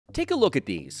Take a look at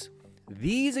these.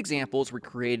 These examples were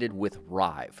created with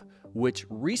Rive, which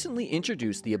recently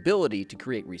introduced the ability to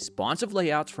create responsive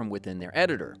layouts from within their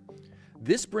editor.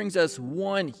 This brings us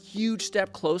one huge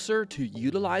step closer to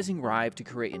utilizing Rive to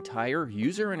create entire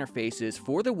user interfaces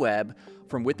for the web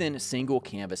from within a single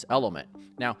canvas element.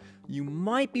 Now, you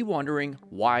might be wondering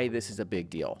why this is a big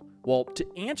deal. Well, to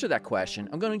answer that question,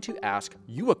 I'm going to ask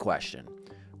you a question.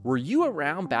 Were you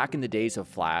around back in the days of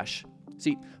Flash?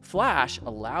 See, Flash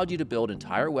allowed you to build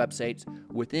entire websites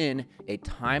within a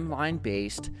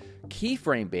timeline-based,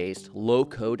 keyframe-based,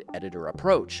 low-code editor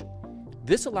approach.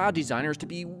 This allowed designers to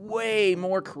be way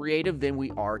more creative than we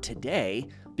are today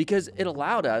because it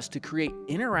allowed us to create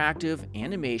interactive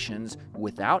animations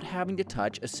without having to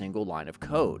touch a single line of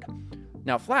code.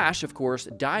 Now, Flash, of course,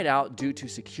 died out due to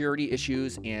security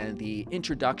issues and the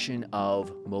introduction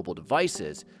of mobile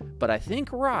devices, but I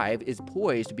think Rive is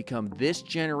poised to become this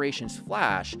generation's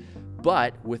Flash,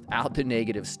 but without the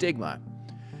negative stigma.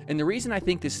 And the reason I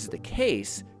think this is the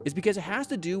case is because it has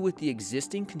to do with the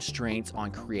existing constraints on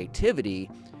creativity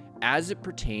as it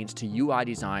pertains to UI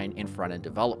design and front-end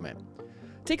development.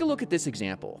 Take a look at this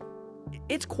example.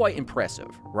 It's quite impressive,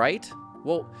 right?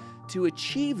 Well, to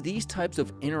achieve these types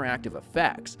of interactive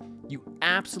effects, you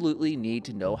absolutely need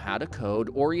to know how to code,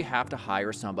 or you have to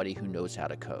hire somebody who knows how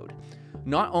to code.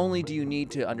 Not only do you need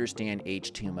to understand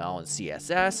HTML and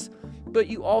CSS, but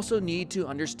you also need to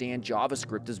understand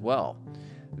JavaScript as well.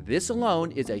 This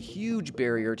alone is a huge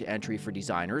barrier to entry for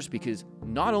designers because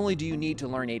not only do you need to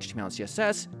learn HTML and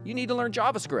CSS, you need to learn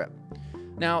JavaScript.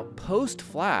 Now,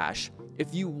 post-Flash,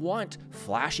 if you want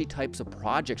flashy types of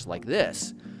projects like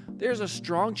this, there's a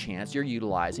strong chance you're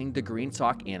utilizing the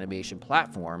GreenSock animation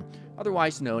platform,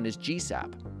 otherwise known as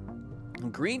GSAP.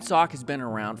 GreenSock has been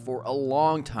around for a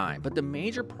long time, but the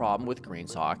major problem with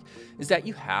GreenSock is that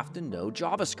you have to know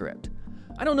JavaScript.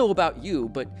 I don't know about you,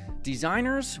 but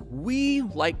designers, we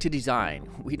like to design.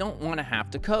 We don't want to have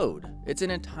to code. It's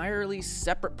an entirely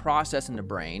separate process in the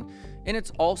brain, and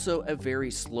it's also a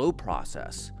very slow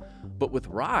process. But with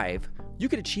Rive, you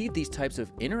could achieve these types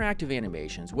of interactive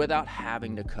animations without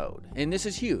having to code, and this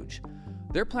is huge.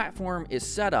 Their platform is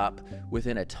set up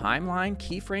within a timeline,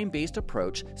 keyframe-based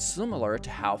approach similar to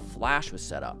how Flash was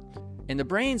set up. And the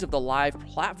brains of the Rive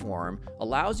platform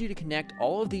allows you to connect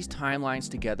all of these timelines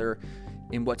together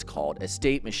in what's called a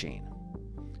state machine.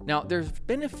 Now, there's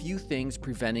been a few things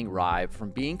preventing Rive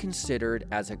from being considered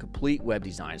as a complete web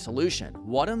design solution.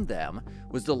 One of them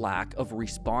was the lack of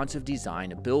responsive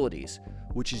design abilities,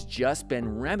 which has just been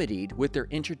remedied with their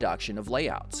introduction of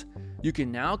layouts. You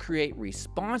can now create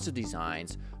responsive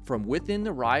designs from within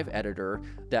the Rive editor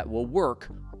that will work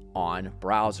on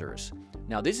browsers.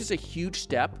 Now, this is a huge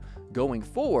step going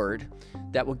forward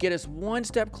that will get us one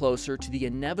step closer to the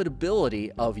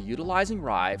inevitability of utilizing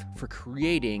Rive for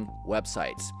creating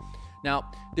websites.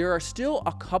 Now, there are still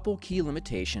a couple key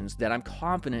limitations that I'm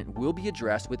confident will be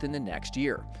addressed within the next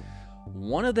year.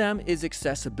 One of them is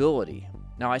accessibility.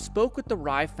 Now, I spoke with the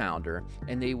Rive founder,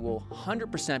 and they will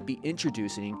 100% be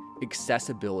introducing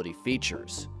accessibility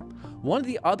features. One of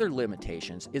the other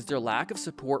limitations is their lack of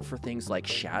support for things like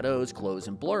shadows, glows,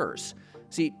 and blurs.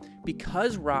 See,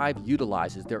 because Rive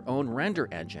utilizes their own render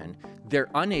engine, they're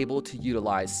unable to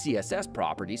utilize CSS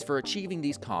properties for achieving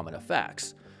these common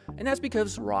effects. And that's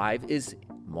because Rive is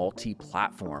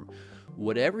multi-platform.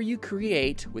 Whatever you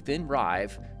create within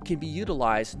Rive can be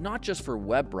utilized not just for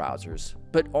web browsers,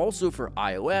 but also for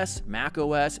iOS,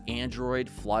 macOS, Android,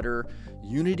 Flutter,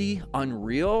 Unity,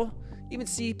 Unreal, even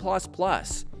C++.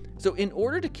 So in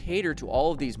order to cater to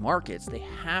all of these markets, they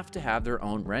have to have their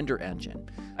own render engine.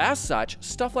 As such,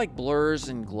 stuff like blurs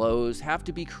and glows have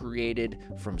to be created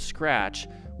from scratch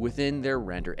within their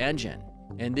render engine.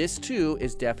 And this too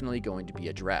is definitely going to be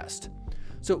addressed.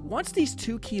 So once these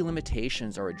two key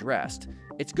limitations are addressed,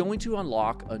 it's going to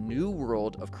unlock a new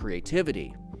world of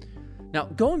creativity. Now,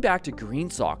 going back to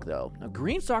GreenSock though,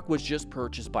 GreenSock was just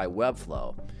purchased by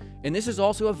Webflow. And this is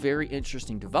also a very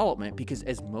interesting development because,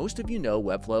 as most of you know,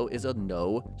 Webflow is a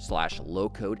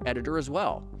no/low-code editor as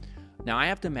well. Now, I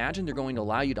have to imagine they're going to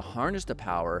allow you to harness the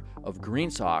power of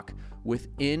GreenSock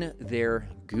within their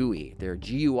GUI, their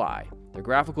GUI, their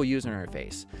graphical user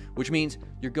interface, which means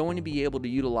you're going to be able to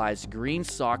utilize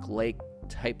GreenSock-like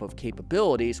type of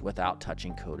capabilities without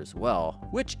touching code as well,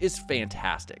 which is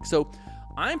fantastic. So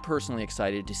I'm personally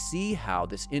excited to see how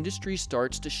this industry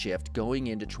starts to shift going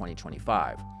into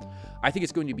 2025. I think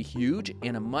it's going to be huge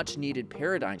and a much needed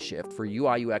paradigm shift for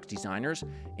UI/UX designers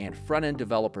and front-end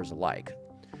developers alike.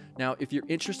 Now, if you're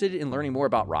interested in learning more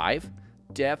about Rive,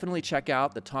 definitely check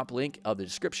out the top link of the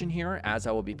description here, as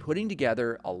I will be putting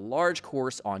together a large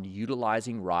course on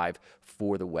utilizing Rive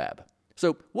for the web.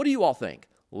 So what do you all think?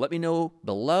 Let me know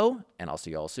below, and I'll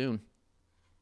see you all soon.